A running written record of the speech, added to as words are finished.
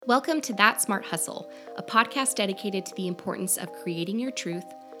Welcome to That Smart Hustle, a podcast dedicated to the importance of creating your truth,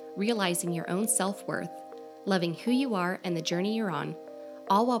 realizing your own self-worth, loving who you are and the journey you're on,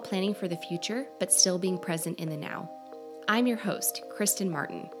 all while planning for the future but still being present in the now. I'm your host, Kristen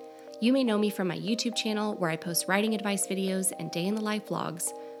Martin. You may know me from my YouTube channel where I post writing advice videos and day in the life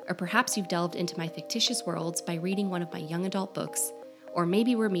vlogs, or perhaps you've delved into my fictitious worlds by reading one of my young adult books, or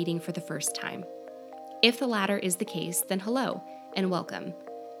maybe we're meeting for the first time. If the latter is the case, then hello and welcome.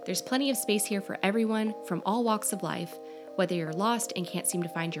 There's plenty of space here for everyone from all walks of life, whether you're lost and can't seem to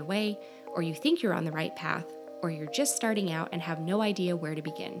find your way, or you think you're on the right path, or you're just starting out and have no idea where to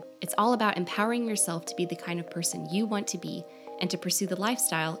begin. It's all about empowering yourself to be the kind of person you want to be and to pursue the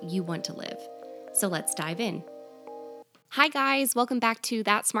lifestyle you want to live. So let's dive in. Hi guys, welcome back to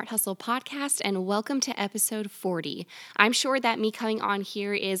That Smart Hustle podcast and welcome to episode 40. I'm sure that me coming on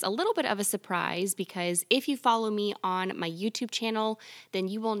here is a little bit of a surprise because if you follow me on my YouTube channel, then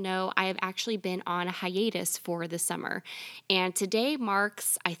you will know I have actually been on a hiatus for the summer. And today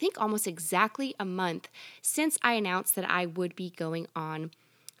marks, I think, almost exactly a month since I announced that I would be going on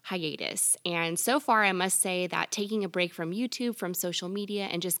hiatus. And so far, I must say that taking a break from YouTube, from social media,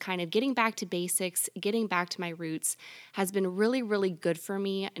 and just kind of getting back to basics, getting back to my roots has been really, really good for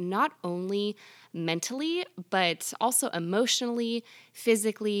me, not only mentally, but also emotionally,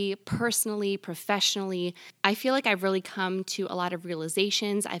 physically, personally, professionally. I feel like I've really come to a lot of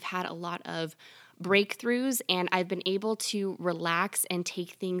realizations. I've had a lot of breakthroughs, and I've been able to relax and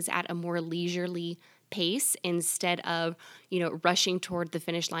take things at a more leisurely pace instead of, rushing toward the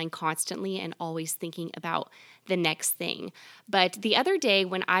finish line constantly and always thinking about the next thing. But the other day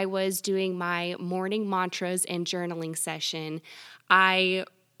when I was doing my morning mantras and journaling session, I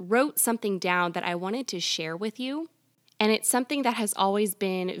wrote something down that I wanted to share with you. And it's something that has always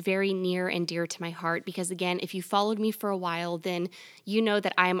been very near and dear to my heart because, again, if you followed me for a while, then you know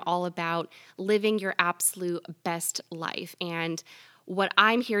that I'm all about living your absolute best life. And what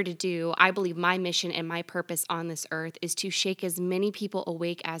I'm here to do, I believe my mission and my purpose on this earth is to shake as many people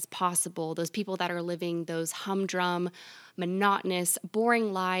awake as possible, those people that are living those humdrum, monotonous,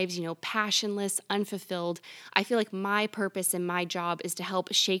 boring lives, passionless, unfulfilled. I feel like my purpose and my job is to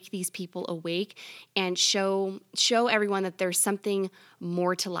help shake these people awake and show everyone that there's something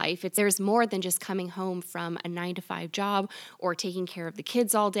more to life. There's more than just coming home from a 9-to-5 job or taking care of the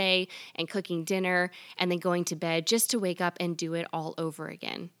kids all day and cooking dinner and then going to bed just to wake up and do it all over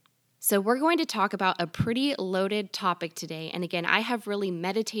again. So we're going to talk about a pretty loaded topic today. And again, I have really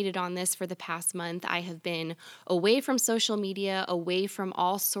meditated on this for the past month. I have been away from social media, away from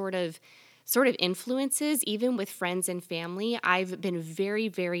all sort of influences, even with friends and family. I've been very,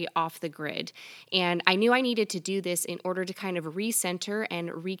 very off the grid. And I knew I needed to do this in order to kind of recenter and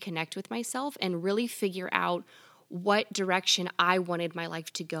reconnect with myself and really figure out what direction I wanted my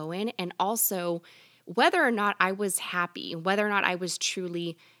life to go in, and also whether or not I was happy, whether or not I was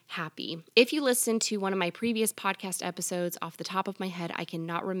truly happy. If you listen to one of my previous podcast episodes, off the top of my head, I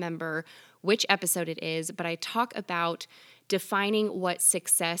cannot remember which episode it is, but I talk about defining what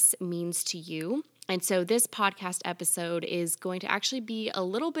success means to you. And so this podcast episode is going to actually be a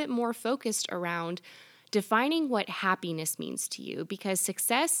little bit more focused around defining what happiness means to you, because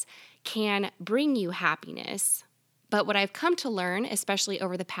success can bring you happiness. But what I've come to learn, especially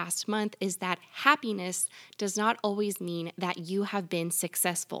over the past month, is that happiness does not always mean that you have been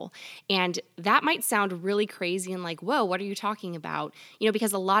successful. And that might sound really crazy and like, whoa, what are you talking about?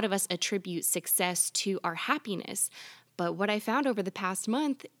 Because a lot of us attribute success to our happiness. But what I found over the past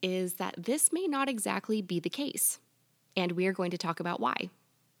month is that this may not exactly be the case. And we are going to talk about why.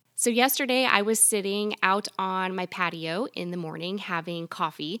 So yesterday I was sitting out on my patio in the morning having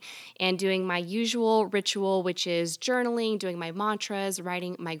coffee and doing my usual ritual, which is journaling, doing my mantras,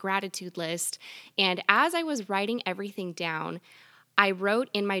 writing my gratitude list. And as I was writing everything down, I wrote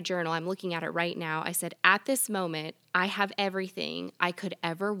in my journal, I'm looking at it right now, I said, at this moment, I have everything I could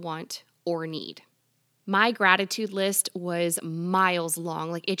ever want or need. My gratitude list was miles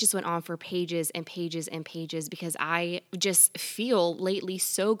long. Like, it just went on for pages and pages and pages because I just feel lately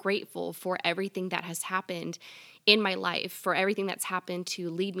so grateful for everything that has happened in my life, for everything that's happened to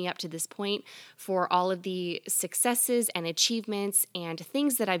lead me up to this point, for all of the successes and achievements and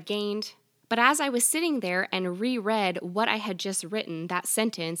things that I've gained. But as I was sitting there and reread what I had just written, that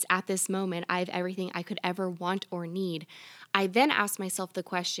sentence, at this moment, I have everything I could ever want or need, I then asked myself the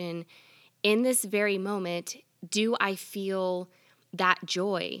question, in this very moment, do I feel that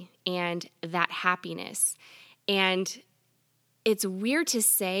joy and that happiness? And it's weird to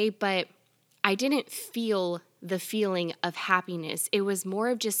say, but I didn't feel the feeling of happiness. It was more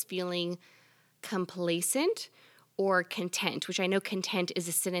of just feeling complacent or content, which I know content is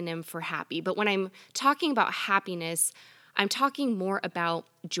a synonym for happy. But when I'm talking about happiness, I'm talking more about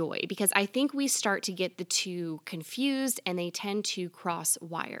joy, because I think we start to get the two confused and they tend to cross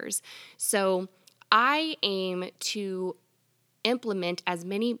wires. So I aim to implement as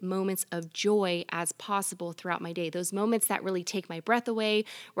many moments of joy as possible throughout my day. Those moments that really take my breath away,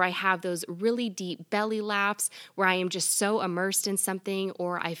 where I have those really deep belly laughs, where I am just so immersed in something,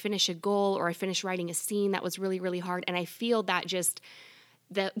 or I finish a goal, or I finish writing a scene that was really, really hard. And I feel that just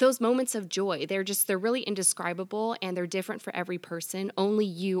those moments of joy, they're really indescribable, and they're different for every person. Only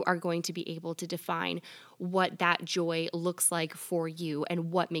you are going to be able to define what that joy looks like for you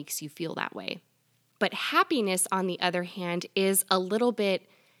and what makes you feel that way. But happiness, on the other hand, is a little bit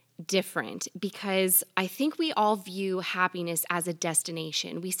different, because I think we all view happiness as a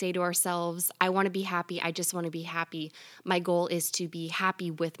destination. We say to ourselves, I want to be happy. I just want to be happy. My goal is to be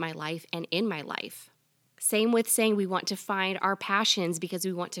happy with my life and in my life. Same with saying we want to find our passions because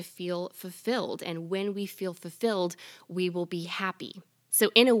we want to feel fulfilled. And when we feel fulfilled, we will be happy.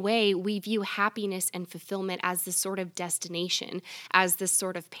 So in a way, we view happiness and fulfillment as this sort of destination, as this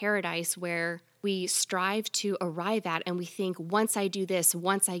sort of paradise where we strive to arrive at, and we think, once I do this,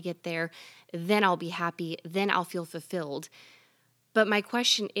 once I get there, then I'll be happy, then I'll feel fulfilled. But my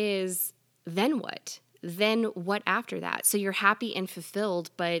question is, then what? Then what after that? So you're happy and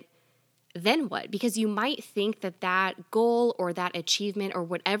fulfilled, but then what? Because you might think that that goal or that achievement or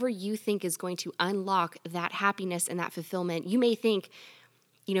whatever you think is going to unlock that happiness and that fulfillment, you may think,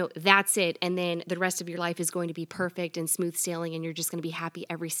 that's it. And then the rest of your life is going to be perfect and smooth sailing, and you're just going to be happy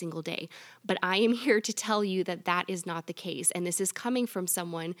every single day. But I am here to tell you that that is not the case. And this is coming from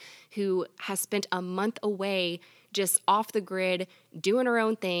someone who has spent a month away, just off the grid, doing her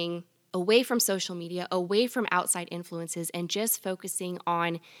own thing, away from social media, away from outside influences, and just focusing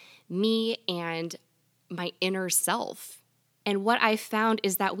on me and my inner self. And what I found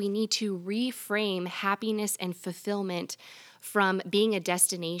is that we need to reframe happiness and fulfillment from being a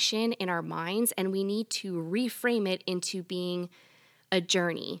destination in our minds, and we need to reframe it into being a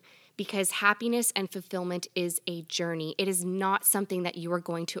journey, because happiness and fulfillment is a journey. It is not something that you are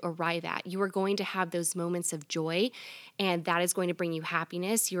going to arrive at. You are going to have those moments of joy, and that is going to bring you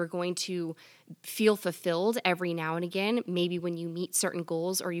happiness. You are going to feel fulfilled every now and again, maybe when you meet certain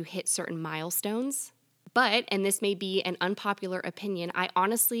goals or you hit certain milestones. But, and this may be an unpopular opinion, I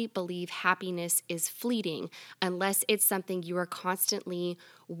honestly believe happiness is fleeting unless it's something you are constantly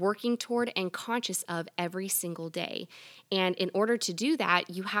working toward and conscious of every single day. And in order to do that,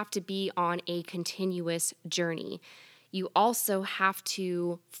 you have to be on a continuous journey. You also have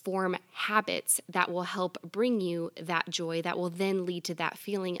to form habits that will help bring you that joy that will then lead to that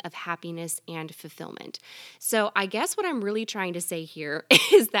feeling of happiness and fulfillment. So I guess what I'm really trying to say here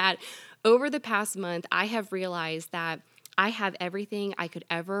is that over the past month, I have realized that I have everything I could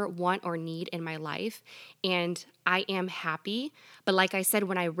ever want or need in my life, and I am happy. But like I said,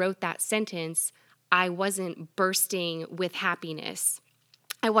 when I wrote that sentence, I wasn't bursting with happiness.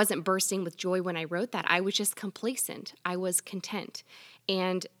 I wasn't bursting with joy when I wrote that. I was just complacent. I was content.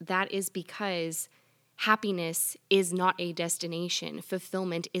 And that is because happiness is not a destination.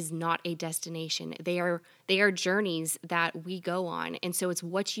 Fulfillment is not a destination. They are journeys that we go on. And so it's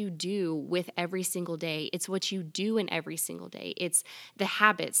what you do with every single day. It's what you do in every single day. It's the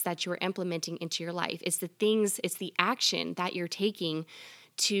habits that you're implementing into your life. It's the action that you're taking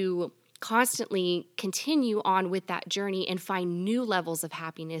to constantly continue on with that journey and find new levels of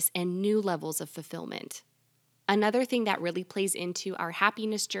happiness and new levels of fulfillment. Another thing that really plays into our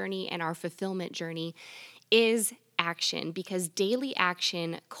happiness journey and our fulfillment journey is action, because daily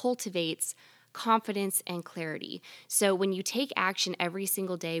action cultivates confidence and clarity. So when you take action every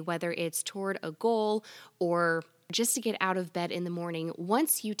single day, whether it's toward a goal or just to get out of bed in the morning,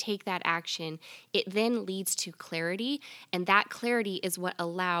 once you take that action, it then leads to clarity, and that clarity is what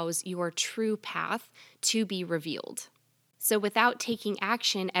allows your true path to be revealed. So without taking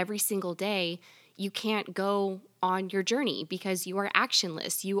action every single day, you can't go on your journey because you are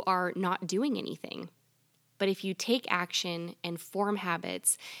actionless. You are not doing anything. But if you take action and form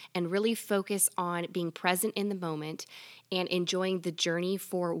habits and really focus on being present in the moment and enjoying the journey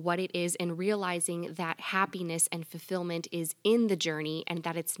for what it is, and realizing that happiness and fulfillment is in the journey and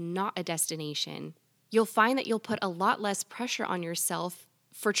that it's not a destination, you'll find that you'll put a lot less pressure on yourself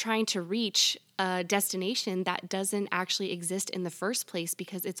for trying to reach a destination that doesn't actually exist in the first place,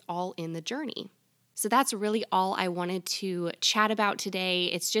 because it's all in the journey. So that's really all I wanted to chat about today.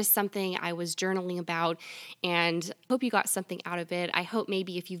 It's just something I was journaling about, and I hope you got something out of it. I hope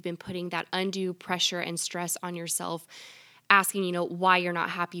maybe if you've been putting that undue pressure and stress on yourself asking, why you're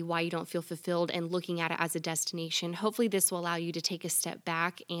not happy, why you don't feel fulfilled, and looking at it as a destination. Hopefully this will allow you to take a step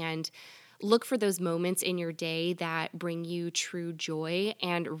back and look for those moments in your day that bring you true joy,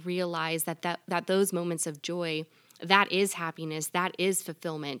 and realize that those moments of joy, that is happiness, that is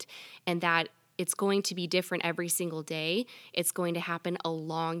fulfillment, and that it's going to be different every single day. It's going to happen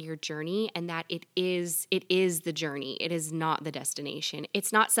along your journey, and that it is the journey. It is not the destination.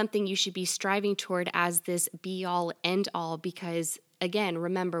 It's not something you should be striving toward as this be all end all, because again,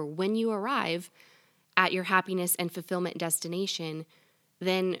 remember, when you arrive at your happiness and fulfillment destination,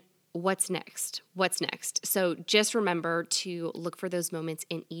 then what's next? What's next? So just remember to look for those moments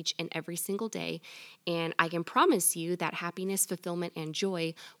in each and every single day. And I can promise you that happiness, fulfillment, and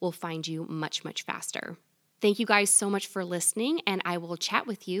joy will find you much, much faster. Thank you guys so much for listening, and I will chat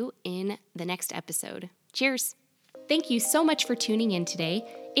with you in the next episode. Cheers. Thank you so much for tuning in today.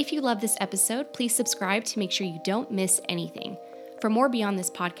 If you love this episode, please subscribe to make sure you don't miss anything. For more beyond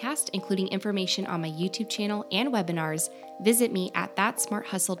this podcast, including information on my YouTube channel and webinars, visit me at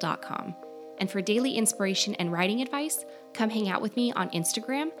thatsmarthustle.com. And for daily inspiration and writing advice, come hang out with me on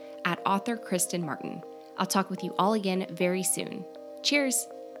Instagram at author Kristen Martin. I'll talk with you all again very soon. Cheers!